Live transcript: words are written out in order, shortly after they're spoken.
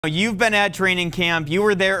You've been at training camp. You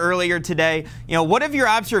were there earlier today. What have your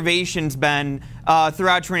observations been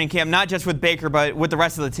throughout training camp, not just with Baker, but with the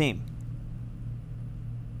rest of the team?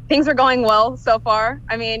 Things are going well so far.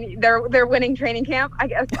 I mean, they're winning training camp. I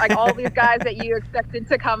guess like all these guys that you expected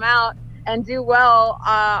to come out and do well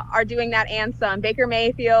are doing that and some. Baker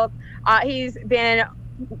Mayfield, he's been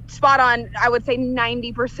spot on, I would say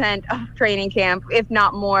 90% of training camp, if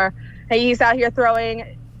not more. He's out here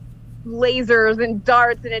throwing lasers and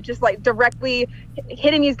darts, and it just like directly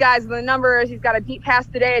hitting these guys with the numbers. He's got a deep pass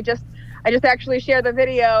today. I just actually shared the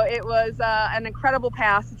video. It was an incredible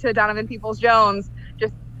pass to Donovan Peoples-Jones.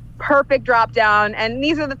 Just perfect drop down. And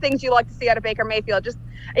these are the things you like to see out of Baker Mayfield. Just,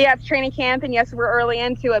 yeah, it's training camp, and yes, we're early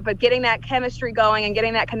into it, but getting that chemistry going and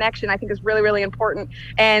getting that connection, I think, is really, really important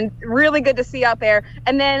and really good to see out there.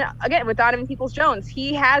 And then again, with Donovan Peoples-Jones,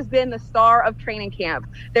 he has been the star of training camp.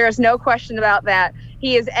 There is no question about that.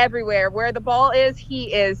 He is everywhere. Where the ball is,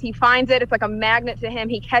 he is. He finds it. It's like a magnet to him.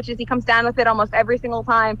 He catches, he comes down with it almost every single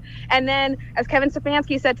time. And then, as Kevin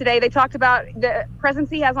Stefanski said today, they talked about the presence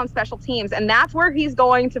he has on special teams, and that's where he's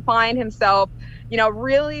going to find himself,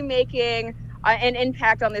 really making an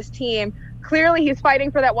impact on this team. Clearly, he's fighting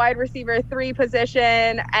for that wide receiver 3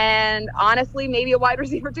 position, and honestly, maybe a wide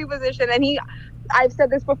receiver 2 position. And I've said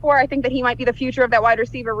this before, I think that he might be the future of that wide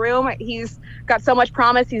receiver room. He's got so much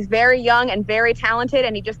promise. He's very young and very talented,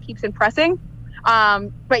 and he just keeps impressing.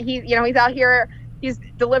 But he's out here, he's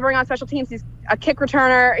delivering on special teams. He's a kick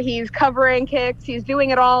returner. He's covering kicks. He's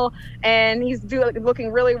doing it all, and he's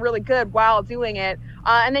looking really, really good while doing it.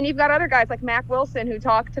 And then you've got other guys like Mac Wilson, who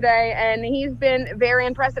talked today, and he's been very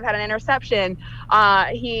impressive, had an interception.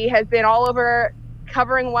 He has been all over,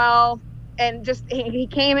 covering well, and just he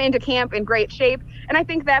came into camp in great shape. And I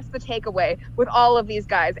think that's the takeaway with all of these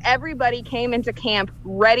guys. Everybody came into camp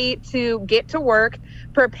ready to get to work,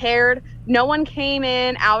 prepared. No one came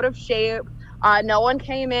in out of shape. No one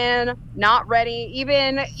came in not ready.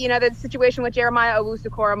 Even, the situation with Jeremiah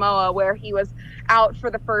Owusu-Koramoah, where he was out for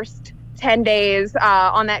the first 10 days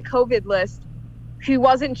on that COVID list. He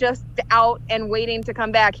wasn't just out and waiting to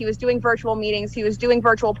come back. He was doing virtual meetings. He was doing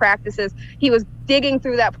virtual practices. He was digging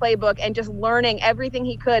through that playbook and just learning everything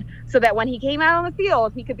he could so that when he came out on the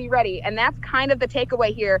field, he could be ready. And that's kind of the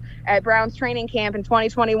takeaway here at Browns training camp in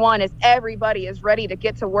 2021 is everybody is ready to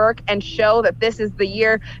get to work and show that this is the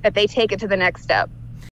year that they take it to the next step.